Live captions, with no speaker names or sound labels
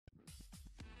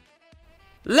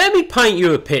Let me paint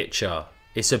you a picture.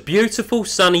 It's a beautiful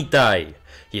sunny day.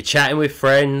 You're chatting with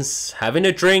friends, having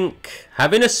a drink,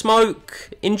 having a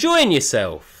smoke, enjoying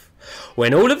yourself.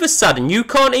 When all of a sudden you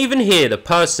can't even hear the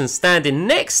person standing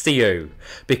next to you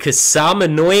because some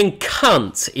annoying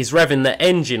cunt is revving the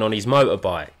engine on his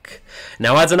motorbike.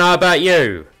 Now I don't know about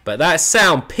you, but that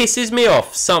sound pisses me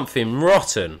off something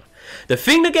rotten. The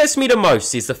thing that gets me the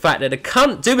most is the fact that the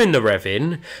cunt doing the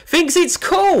revving thinks it's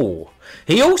cool.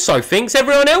 He also thinks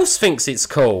everyone else thinks it's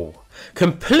cool.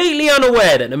 Completely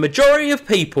unaware that the majority of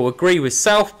people agree with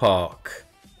South Park.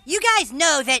 You guys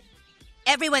know that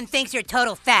everyone thinks you're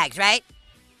total fags, right?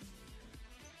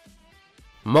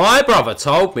 My brother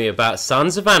told me about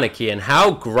Sons of Anarchy and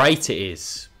how great it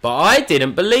is, but I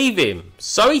didn't believe him,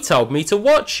 so he told me to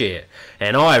watch it,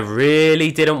 and I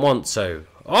really didn't want to.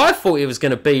 I thought it was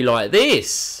going to be like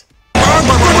this.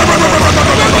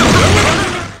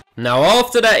 Now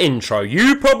after that intro,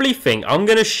 you probably think I'm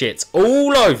going to shit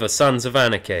all over Sons of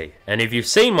Anarchy, and if you've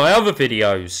seen my other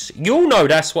videos, you'll know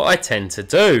that's what I tend to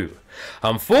do.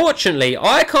 Unfortunately,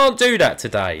 I can't do that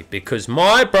today because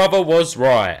my brother was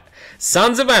right.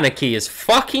 Sons of Anarchy is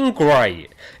fucking great.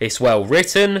 It's well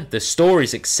written, the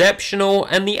story's exceptional,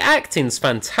 and the acting's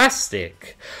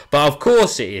fantastic. But of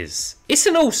course it is. It's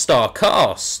an all-star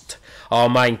cast. Our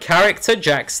main character,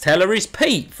 Jax Teller, is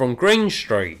Pete from Green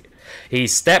Street.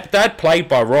 His stepdad, played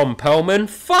by Ron Perlman,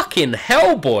 fucking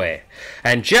Hellboy.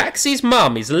 And Jax's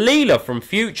mum is Leela from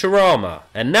Futurama.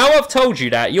 And now I've told you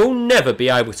that, you'll never be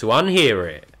able to unhear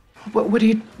it. What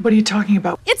are you talking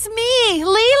about? It's me,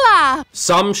 Leela!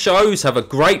 Some shows have a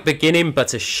great beginning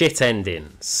but a shit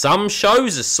ending. Some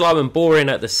shows are slow and boring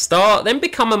at the start, then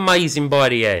become amazing by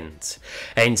the end.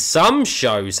 And some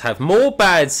shows have more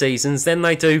bad seasons than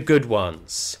they do good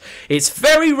ones. It's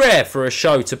very rare for a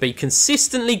show to be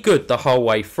consistently good the whole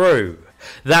way through.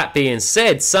 That being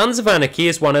said, Sons of Anarchy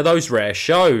is one of those rare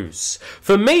shows.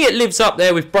 For me, it lives up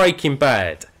there with Breaking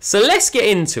Bad. So let's get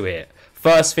into it.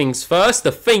 First things first,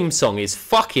 the theme song is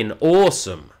fucking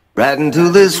awesome. Right into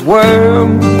this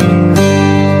world,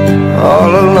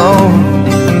 all alone.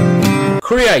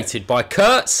 Created by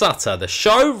Kurt Sutter, the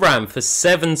show ran for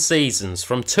 7 seasons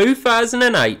from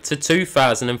 2008 to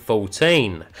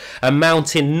 2014,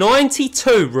 amounting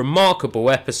 92 remarkable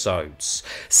episodes.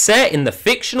 Set in the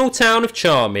fictional town of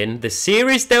Charming, the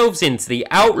series delves into the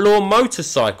outlaw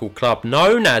motorcycle club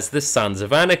known as the Sons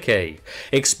of Anarchy,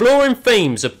 exploring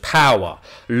themes of power,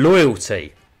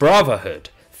 loyalty, brotherhood,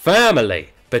 family,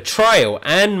 betrayal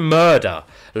and murder.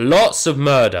 Lots of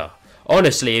murder.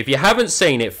 Honestly, if you haven't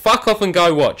seen it, fuck off and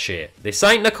go watch it. This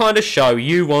ain't the kind of show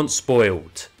you want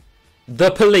spoiled.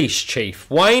 The police chief,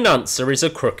 Wayne Unser, is a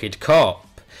crooked cop.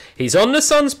 He's on the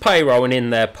Sun's payroll and in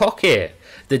their pocket.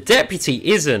 The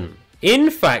deputy isn't. In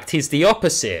fact, he's the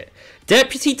opposite.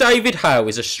 Deputy David Hale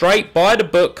is a straight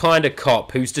by-the-book kind of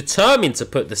cop who's determined to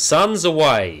put the Suns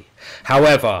away.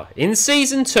 However, in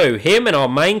Season 2, him and our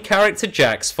main character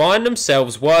Jax find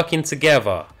themselves working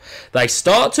together. They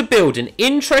start to build an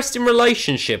interesting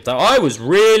relationship that I was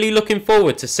really looking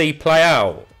forward to see play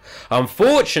out.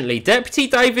 Unfortunately, Deputy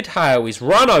David Hale is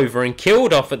run over and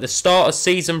killed off at the start of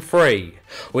Season 3,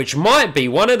 which might be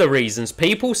one of the reasons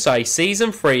people say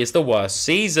Season 3 is the worst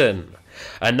season.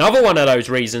 Another one of those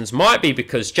reasons might be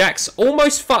because Jax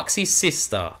almost fucks his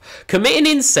sister, committing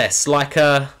incest like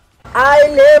a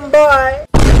island boy.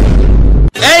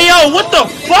 Hey yo, what the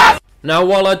fuck? Now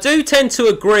while I do tend to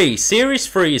agree Series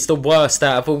 3 is the worst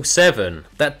out of all 7,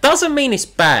 that doesn't mean it's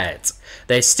bad.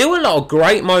 There's still a lot of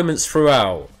great moments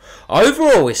throughout.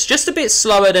 Overall it's just a bit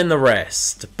slower than the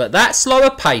rest, but that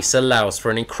slower pace allows for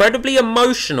an incredibly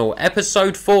emotional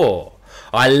episode 4.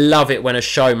 I love it when a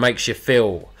show makes you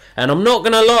feel, and I'm not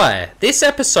gonna lie, this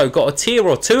episode got a tear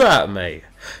or two out of me.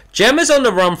 Gemma's on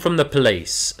the run from the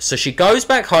police, so she goes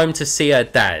back home to see her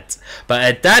dad, but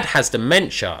her dad has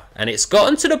dementia, and it's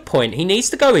gotten to the point he needs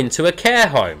to go into a care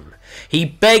home. He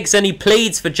begs and he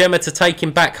pleads for Gemma to take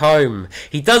him back home.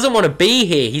 He doesn't want to be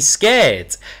here, he's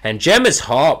scared, and Gemma's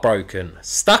heartbroken,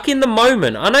 stuck in the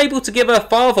moment, unable to give her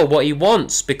father what he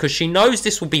wants because she knows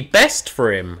this will be best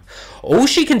for him. All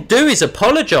she can do is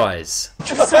apologise.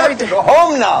 I'm sorry to go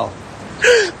home now.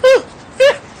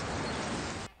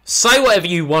 Say whatever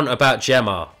you want about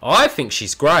Gemma, I think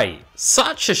she's great.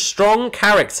 Such a strong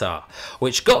character,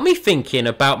 which got me thinking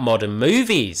about modern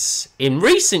movies. In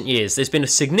recent years there's been a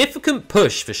significant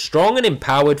push for strong and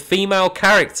empowered female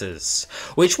characters,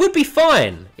 which would be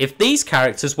fine if these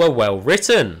characters were well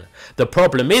written. The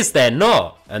problem is they're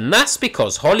not, and that's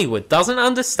because Hollywood doesn't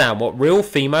understand what real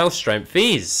female strength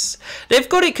is. They've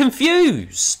got it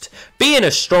confused. Being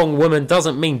a strong woman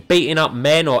doesn't mean beating up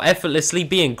men or effortlessly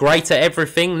being great at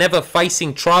everything, never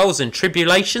facing trials and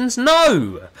tribulations.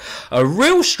 No! A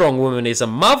real strong woman is a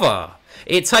mother.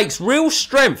 It takes real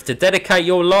strength to dedicate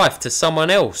your life to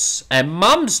someone else, and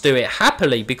mums do it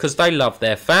happily because they love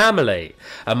their family.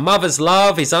 A mother's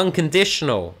love is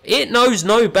unconditional. It knows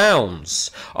no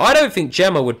bounds. I don't think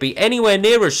Gemma would be anywhere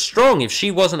near as strong if she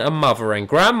wasn't a mother and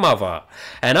grandmother.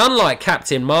 And unlike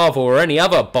Captain Marvel or any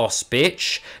other boss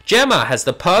bitch, Gemma has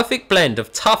the perfect blend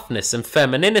of toughness and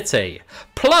femininity.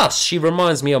 Plus, she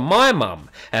reminds me of my mum,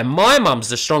 and my mum's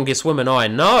the strongest woman I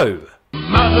know.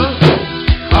 Mother,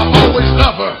 I always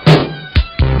love her,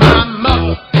 my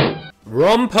mother.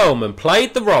 Ron Perlman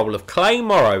played the role of Clay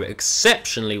Morrow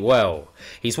exceptionally well.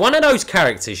 He's one of those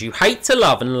characters you hate to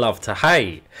love and love to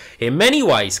hate. In many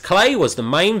ways, Clay was the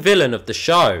main villain of the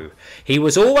show. He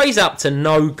was always up to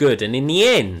no good, and in the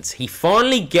end, he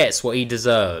finally gets what he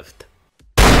deserved.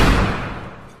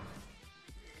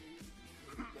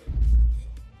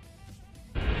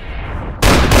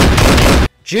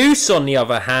 Juice, on the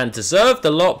other hand, deserved a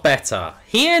lot better.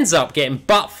 He ends up getting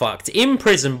butt-fucked in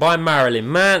prison by Marilyn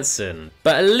Manson,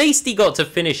 but at least he got to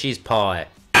finish his pie.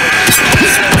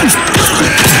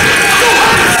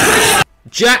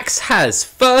 Jax has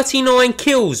 39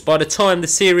 kills by the time the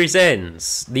series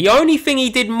ends. The only thing he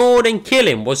did more than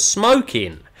killing was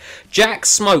smoking. Jax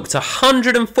smoked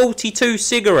 142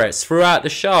 cigarettes throughout the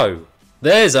show.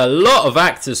 There's a lot of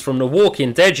actors from the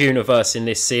Walking Dead universe in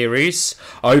this series.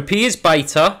 Opie is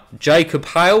Beta, Jacob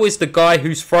Hale is the guy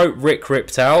whose throat Rick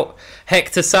ripped out,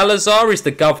 Hector Salazar is the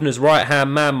governor's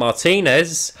right-hand man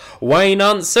Martinez, Wayne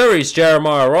Unser is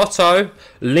Jeremiah Otto,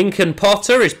 Lincoln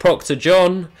Potter is Proctor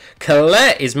John,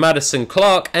 Colette is Madison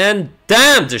Clark, and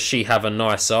damn does she have a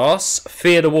nice ass.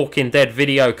 Fear the Walking Dead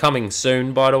video coming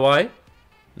soon, by the way.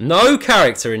 No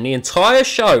character in the entire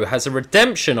show has a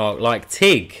redemption arc like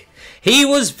Tig. He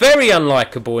was very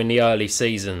unlikable in the early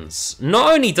seasons.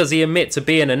 Not only does he admit to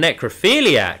being a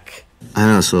necrophiliac. I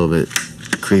know it's a little bit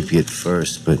creepy at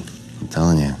first, but I'm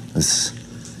telling you, this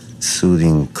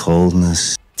soothing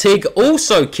coldness. Tig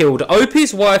also killed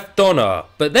Opie's wife Donna,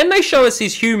 but then they show us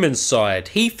his human side.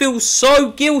 He feels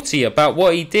so guilty about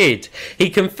what he did.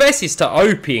 He confesses to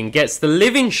Opie and gets the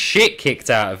living shit kicked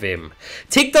out of him.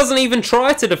 Tig doesn't even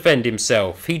try to defend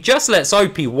himself. He just lets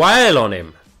Opie wail on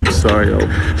him. Sorry, Ope.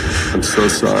 I'm so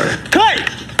sorry. Clay!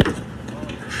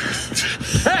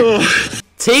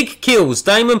 Tig kills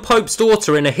Damon Pope's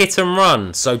daughter in a hit and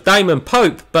run, so Damon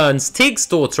Pope burns Tig's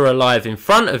daughter alive in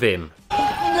front of him. No!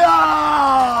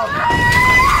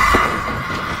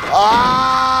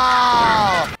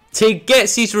 Ah! Tig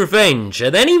gets his revenge,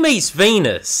 and then he meets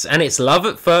Venus, and it's love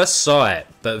at first sight,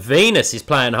 but Venus is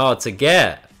playing hard to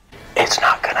get. It's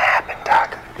not gonna happen,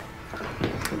 Doc.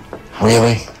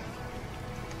 Really?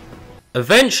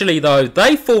 Eventually though,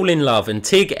 they fall in love and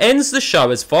Tig ends the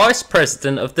show as Vice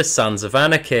President of the Sons of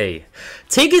Anarchy.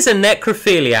 Tig is a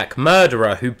necrophiliac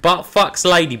murderer who butt-fucks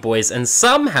ladyboys, and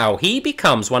somehow he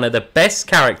becomes one of the best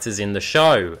characters in the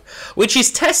show, which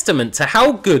is testament to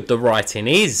how good the writing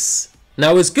is.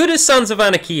 Now, as good as Sons of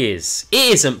Anarchy is,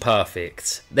 it isn't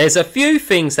perfect. There's a few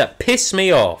things that piss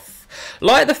me off.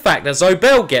 Like the fact that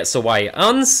Zobel gets away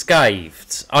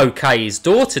unscathed. Okay, his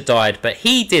daughter died, but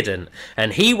he didn't,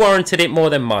 and he warranted it more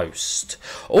than most.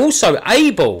 Also,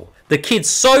 Abel. The kid's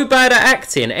so bad at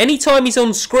acting, anytime he's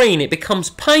on screen it becomes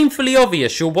painfully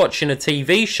obvious you're watching a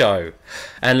TV show.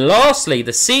 And lastly,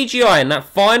 the CGI in that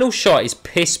final shot is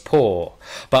piss poor.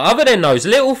 But other than those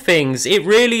little things, it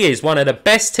really is one of the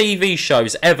best TV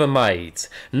shows ever made.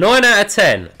 9 out of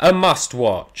 10, a must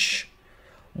watch.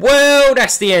 Well,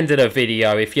 that's the end of the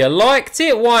video. If you liked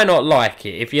it, why not like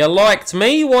it? If you liked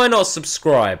me, why not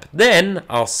subscribe? Then,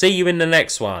 I'll see you in the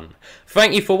next one.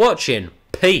 Thank you for watching.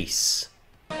 Peace.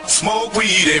 Smoke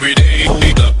weed every day.